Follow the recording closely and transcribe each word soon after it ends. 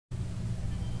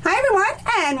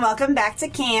And welcome back to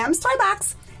Cam's Toy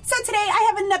Box. So today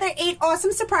I have another 8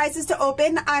 awesome surprises to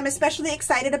open. I'm especially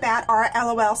excited about our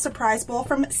LOL Surprise Bowl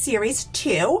from Series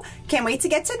 2. Can't wait to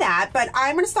get to that, but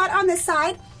I'm going to start on this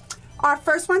side. Our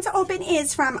first one to open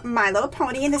is from My Little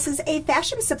Pony, and this is a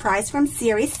fashion surprise from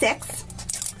Series 6.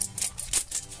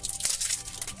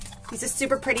 These are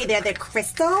super pretty. They're the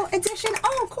Crystal Edition.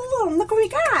 Oh, cool. Look what we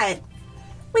got.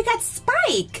 We got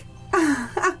Spike.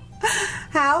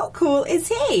 How cool is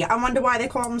he? I wonder why they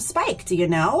call him Spike. Do you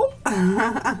know?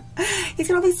 He's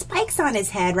got all these spikes on his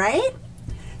head, right?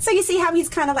 So you see how he's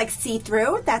kind of like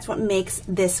see-through? That's what makes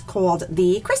this called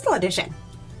the Crystal Edition.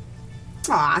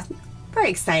 Aw, very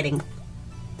exciting.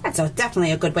 That's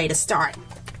definitely a good way to start.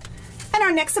 And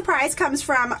our next surprise comes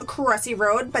from Crossy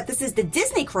Road, but this is the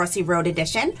Disney Crossy Road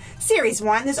Edition. Series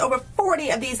 1. There's over 40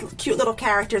 of these cute little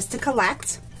characters to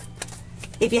collect.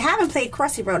 If you haven't played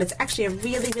Crossy Road, it's actually a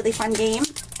really, really fun game,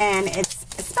 and it's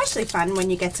especially fun when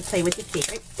you get to play with your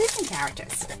favorite Disney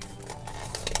characters.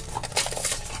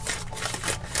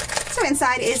 So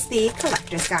inside is the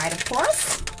collector's guide, of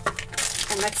course.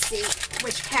 And let's see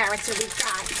which character we've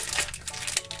got.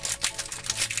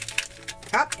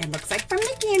 Oh, it looks like from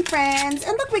Mickey and Friends.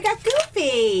 And look, we got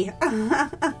Goofy.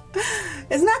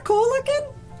 Isn't that cool looking?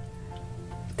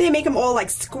 They make them all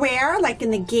like square, like in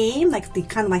the game, like the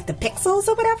kind of like the pixels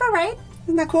or whatever, right?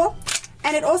 Isn't that cool?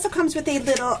 And it also comes with a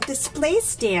little display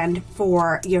stand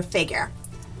for your figure.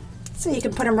 So you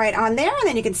can put them right on there, and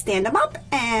then you can stand them up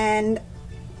and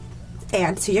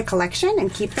add to your collection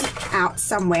and keep them out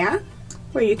somewhere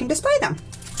where you can display them.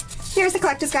 Here's the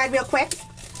collector's guide real quick.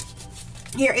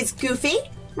 Here is Goofy,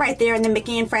 right there in the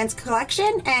Mickey and Friends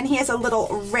collection, and he has a little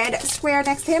red square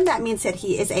next to him. That means that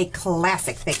he is a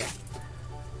classic figure.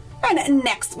 And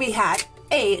next we had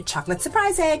a chocolate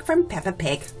surprise egg from Peppa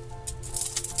Pig.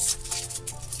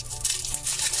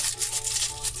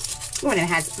 Ooh, and it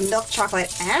has milk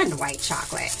chocolate and white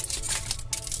chocolate.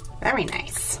 Very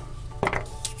nice.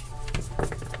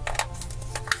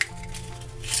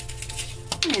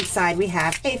 And inside we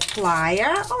have a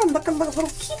flyer. Oh, look, a little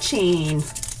keychain.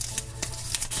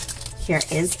 Here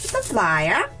is the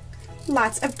flyer.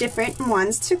 Lots of different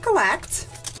ones to collect.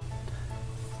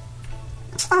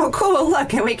 Oh, cool.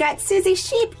 Look, and we got Susie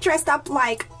Sheep dressed up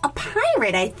like a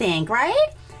pirate, I think, right?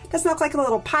 Doesn't look like a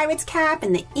little pirate's cap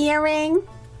and the earring.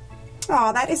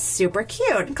 Oh, that is super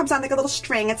cute. It comes on like a little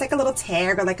string. It's like a little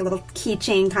tag or like a little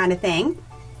keychain kind of thing.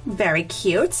 Very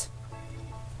cute.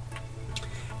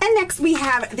 And next we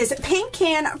have this pink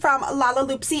can from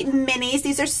Lalaloopsy Minis.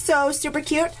 These are so super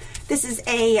cute. This is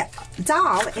a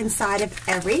doll inside of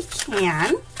every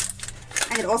can.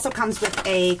 And it also comes with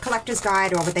a collector's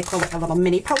guide, or what they call it, a little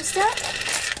mini poster.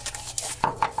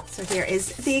 So here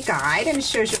is the guide, and it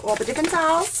shows you all the different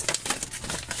dolls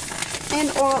in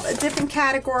all the different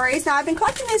categories. Now, I've been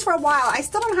collecting these for a while. I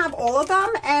still don't have all of them,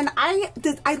 and I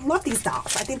love these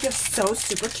dolls. I think they're so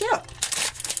super cute.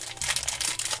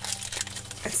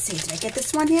 Let's see, did I get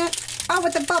this one yet? Oh,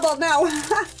 with the bubble, no.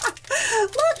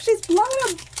 Look, she's blowing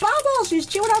a bubble. She's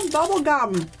chewing on bubble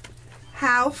gum.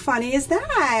 How funny is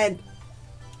that?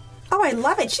 Oh, I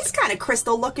love it. She's kind of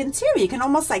crystal looking too. You can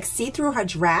almost like see through her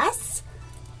dress.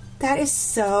 That is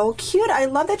so cute. I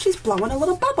love that she's blowing a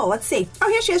little bubble. Let's see. Oh,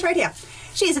 here she is right here.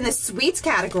 She's in the sweets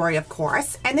category, of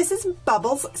course. And this is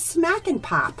Bubbles Smack and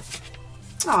Pop.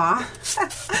 Aw,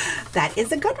 that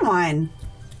is a good one.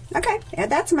 Okay, add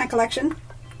that to my collection.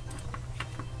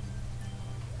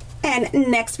 And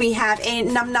next we have a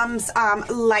Noms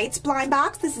Lights blind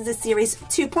box. This is a series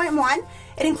 2.1.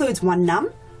 It includes one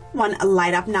Num, one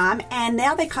light up Nom, and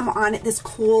now they come on this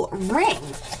cool ring.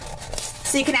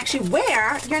 So you can actually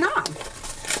wear your Nom.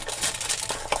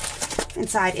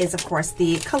 Inside is, of course,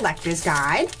 the collector's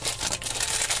guide.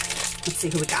 Let's see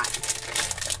who we got.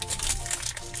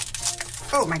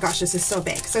 Oh my gosh, this is so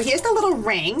big. So here's the little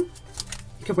ring.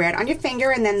 You can wear it on your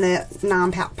finger, and then the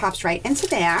Nom pops right into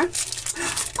there.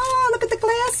 Oh, look at the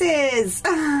glasses.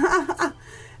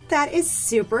 That is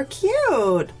super cute.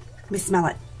 Let me smell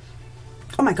it.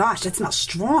 Oh my gosh, that smells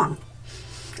strong.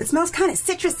 It smells kind of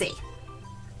citrusy.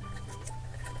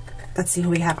 Let's see who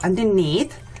we have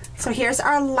underneath. So here's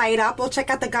our light up. We'll check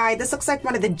out the guide. This looks like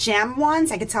one of the gem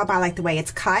ones. I can tell by like the way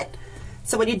it's cut.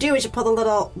 So what you do is you pull the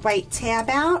little white tab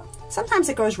out. Sometimes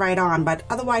it goes right on, but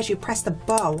otherwise you press the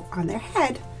bow on their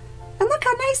head. And look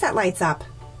how nice that lights up.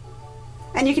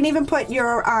 And you can even put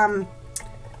your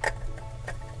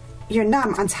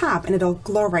Nom on top and it'll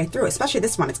glow right through. Especially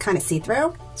this one, it's kind of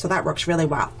see-through, so that works really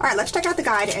well. All right, let's check out the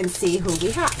guide and see who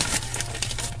we have.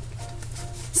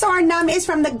 So our Nom is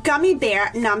from the Gummy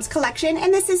Bear Noms collection,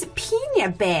 and this is Pina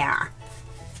Bear.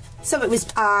 So it was,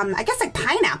 I guess like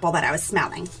pineapple that I was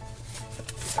smelling.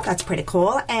 That's pretty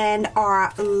cool. And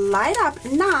our light up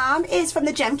nom is from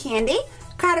the gem candy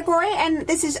category, and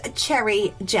this is a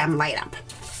cherry gem light up.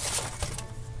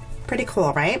 Pretty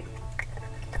cool, right?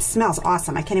 It smells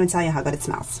awesome. I can't even tell you how good it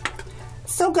smells.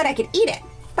 So good I could eat it,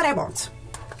 but I won't.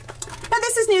 Now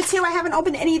this is new too. I haven't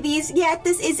opened any of these yet.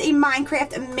 This is a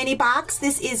Minecraft mini box.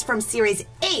 This is from series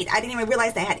 8. I didn't even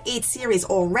realize they had 8 series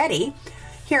already.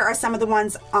 Here are some of the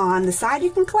ones on the side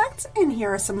you can collect, and here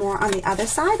are some more on the other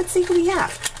side. Let's see who we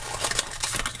have.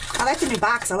 I like the new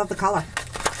box. I love the color.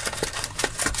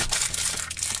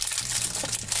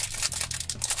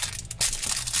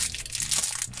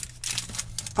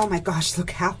 Oh my gosh,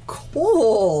 look how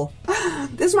cool.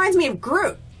 This reminds me of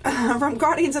Groot from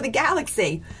Guardians of the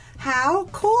Galaxy. How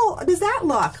cool does that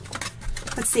look?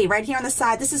 Let's see, right here on the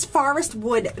side, this is Forest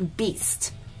Wood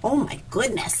Beast. Oh my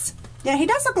goodness. Yeah, he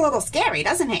does look a little scary,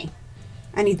 doesn't he?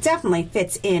 And he definitely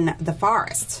fits in the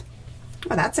forest.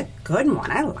 Oh, that's a good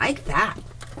one. I like that.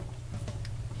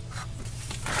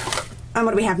 And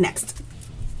what do we have next?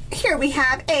 Here we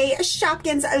have a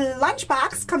Shopkins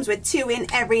lunchbox. Comes with 2 in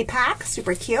every pack.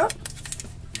 Super cute.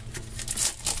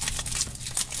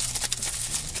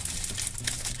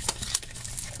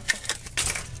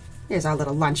 Here's our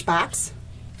little lunchbox.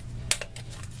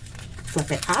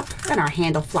 Flip it up, and our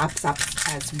handle flops up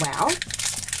as well.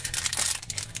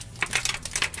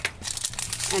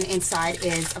 And inside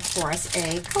is, of course,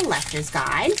 a collector's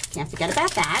guide. Can't forget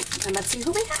about that. And let's see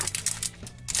who we have.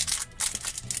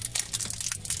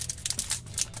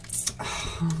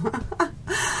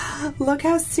 Oh, look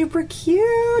how super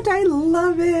cute. I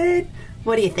love it.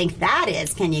 What do you think that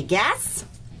is? Can you guess?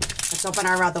 Let's open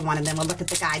our other one and then we'll look at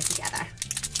the guide together.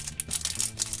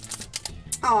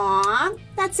 Aw,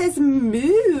 that says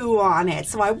moo on it.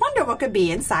 So I wonder what could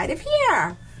be inside of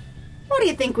here. What do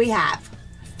you think we have?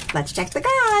 Let's check the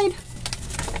guide.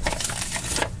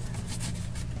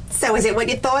 So is it what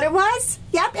you thought it was?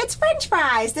 Yep, it's French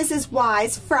fries. This is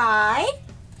Wise Fry.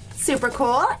 Super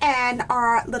cool. And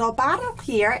our little bottle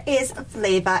here is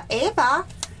Flavor Ava.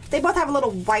 They both have a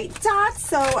little white dot,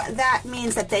 so that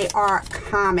means that they are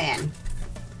common.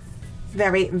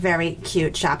 Very, very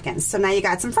cute Shopkins. So now you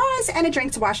got some fries and a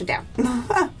drink to wash it down.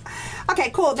 Okay,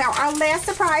 cool. Now our last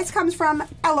surprise comes from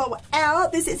LOL.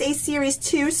 This is a Series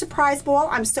 2 surprise ball.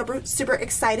 I'm super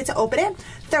excited to open it.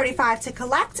 35 to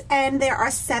collect, and there are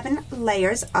 7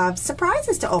 layers of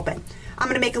surprises to open. I'm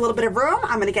going to make a little bit of room.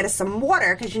 I'm going to get us some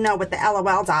water, because you know with the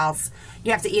LOL dolls,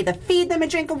 you have to either feed them a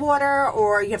drink of water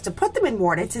or you have to put them in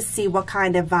water to see what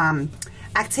kind of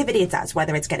activity it does,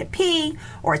 whether it's going to pee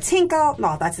or tinkle.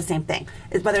 No, that's the same thing.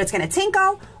 Whether it's going to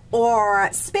tinkle or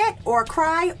spit or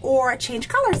cry or change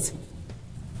colors.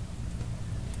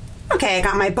 Okay, I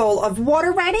got my bowl of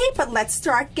water ready, but let's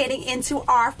start getting into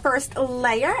our first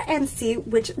layer and see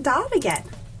which doll we get.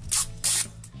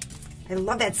 I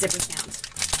love that zipper sound.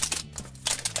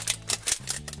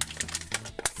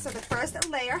 So the first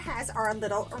layer has our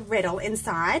little riddle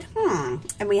inside.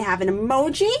 And we have an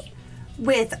emoji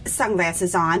with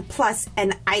sunglasses on, plus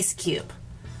an ice cube.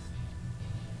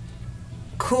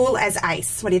 Cool as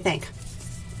ice. What do you think?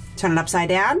 Turn it upside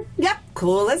down? Yep,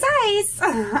 cool as ice.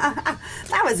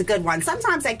 That was a good one.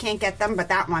 Sometimes I can't get them, but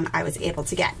that one I was able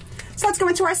to get. So let's go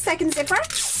into our second zipper.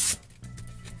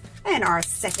 And our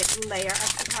second layer of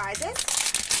surprises,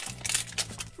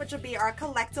 which will be our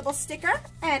collectible sticker.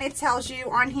 And it tells you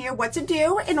on here what to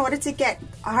do in order to get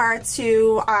her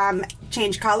to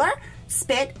change color,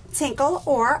 spit, tinkle,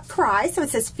 or cry. So it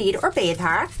says feed or bathe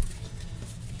her.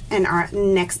 And our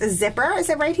next zipper, is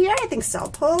it right here? I think so.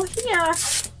 Pull here.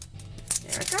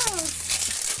 There it goes.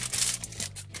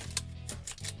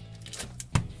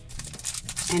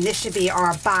 And this should be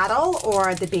our bottle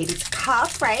or the baby's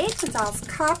cup, right? The doll's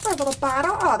cup or little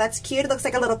bottle. Oh, that's cute. It looks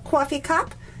like a little coffee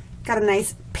cup. Got a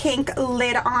nice pink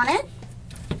lid on it.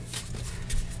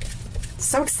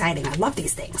 So exciting. I love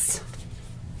these things.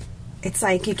 It's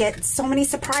like you get so many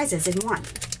surprises in one.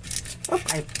 Oh,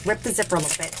 I ripped the zipper a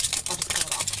little bit. I'll just pull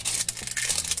it off.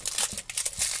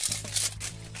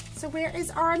 So where is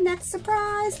our next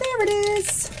surprise? There it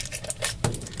is.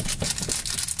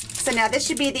 So now this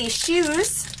should be the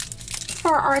shoes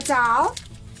for our doll.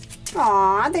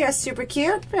 Aw, they are super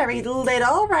cute. Very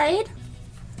little, right?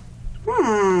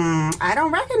 I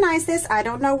don't recognize this. I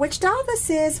don't know which doll this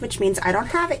is, which means I don't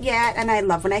have it yet, and I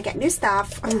love when I get new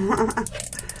stuff.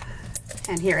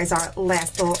 And here is our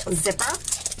last little zipper.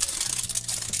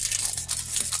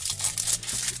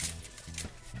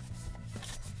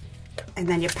 And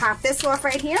then you pop this off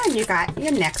right here, and you got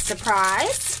your next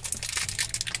surprise.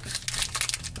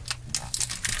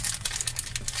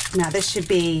 Now this should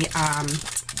be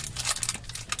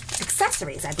accessories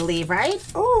accessories, I believe, right?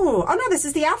 Oh no, this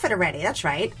is the outfit already. That's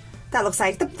right. That looks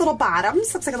like the little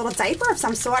bottoms. Looks like a little diaper of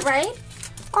some sort, right?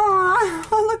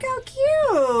 Oh, look how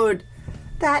cute.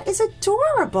 That is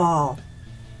adorable.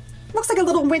 Looks like a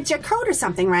little winter coat or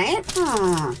something, right?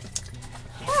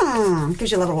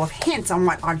 Gives you a little hint on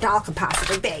what our doll could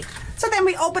possibly be. So then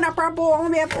we open up our bowl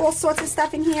and we have all sorts of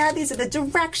stuff in here. These are the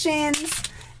directions.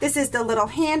 This is the little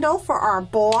handle for our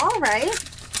ball, right?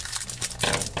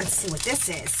 Let's see what this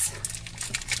is.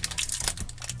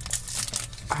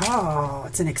 Oh,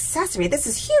 it's an accessory. This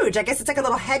is huge. I guess it's like a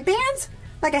little headband,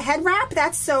 like a head wrap.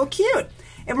 That's so cute.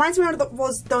 It reminds me of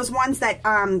those ones that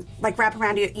like wrap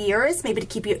around your ears, maybe to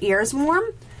keep your ears warm.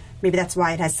 Maybe that's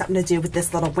why it has something to do with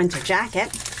this little winter jacket.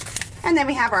 And then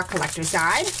we have our collector's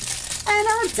guide and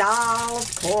our doll,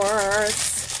 of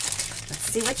course.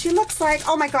 Let's see what she looks like.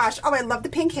 Oh my gosh. Oh, I love the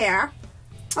pink hair.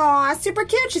 Oh, super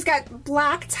cute. She's got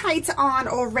black tights on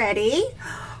already.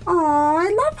 Oh, I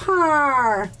love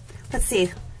her. Let's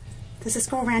see. Does this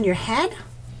go around your head?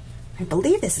 I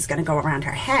believe this is going to go around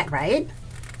her head, right?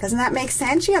 Doesn't that make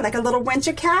sense? Yeah, like a little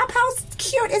winter cap. How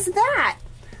cute is that?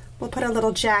 We'll put a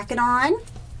little jacket on.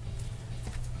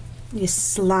 You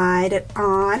slide it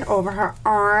on over her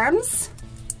arms.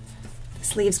 The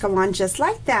sleeves go on just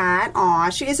like that. Aw,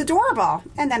 she is adorable.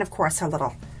 And then, of course, her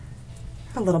little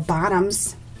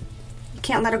bottoms. You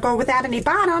can't let her go without any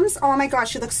bottoms. Oh my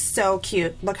gosh, she looks so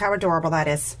cute. Look how adorable that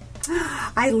is.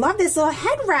 I love this little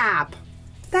head wrap.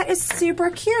 That is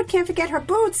super cute. Can't forget her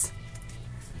boots.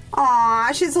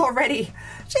 Aw, she's all ready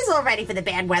for the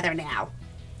bad weather now.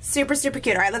 Super, super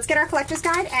cute. All right, let's get our collector's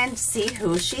guide and see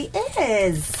who she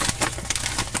is.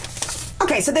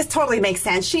 Okay, so this totally makes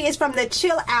sense. She is from the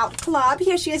Chill Out Club.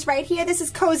 Here she is right here. This is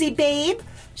Cozy Babe.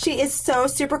 She is so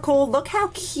super cool. Look how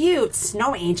cute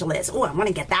Snow Angel is. Oh, I want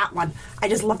to get that one. I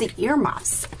just love the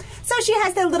earmuffs. So she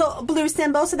has the little blue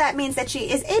symbol, so that means that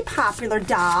she is a popular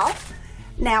doll.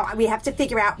 Now, we have to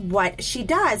figure out what she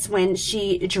does when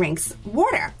she drinks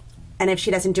water. And if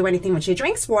she doesn't do anything when she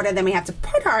drinks water, then we have to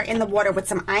put her in the water with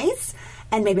some ice,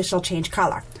 and maybe she'll change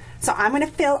color. So I'm going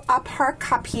to fill up her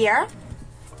cup here,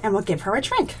 and we'll give her a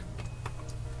drink.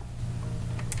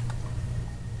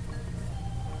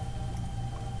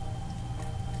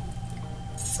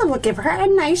 So we'll give her a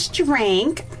nice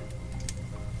drink.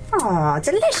 Oh,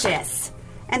 delicious.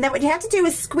 And then what you have to do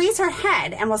is squeeze her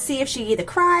head, and we'll see if she either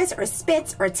cries or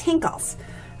spits or tinkles.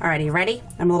 Alrighty, you ready?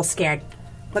 I'm a little scared.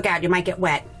 Look out, you might get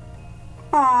wet.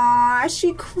 Aw,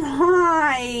 she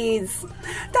cries.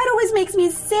 That always makes me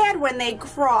sad when they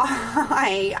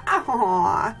cry.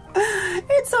 Aw.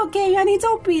 It's okay, honey.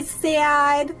 Don't be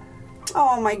sad.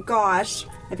 Oh my gosh.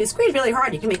 If you squeeze really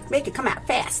hard, you can make it come out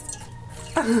fast.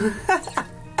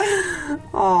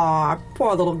 Aw,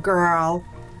 poor little girl.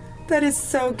 That is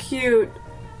so cute.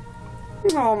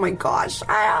 Oh my gosh.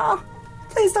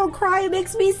 Please don't cry. It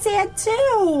makes me sad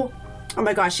too. Oh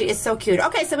my gosh, she is so cute.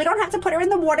 Okay, so we don't have to put her in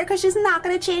the water because she's not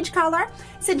going to change color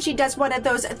since she does one of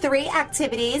those 3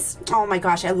 activities. Oh my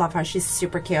gosh, I love her. She's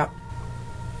super cute.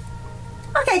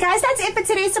 Okay, guys, that's it for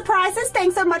today's surprises.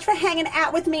 Thanks so much for hanging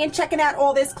out with me and checking out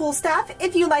all this cool stuff.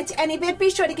 If you liked any of it, be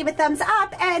sure to give it a thumbs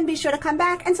up and be sure to come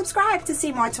back and subscribe to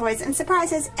see more toys and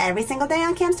surprises every single day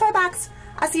on Cam's Toy Box.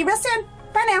 I'll see you real soon.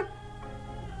 Bye now.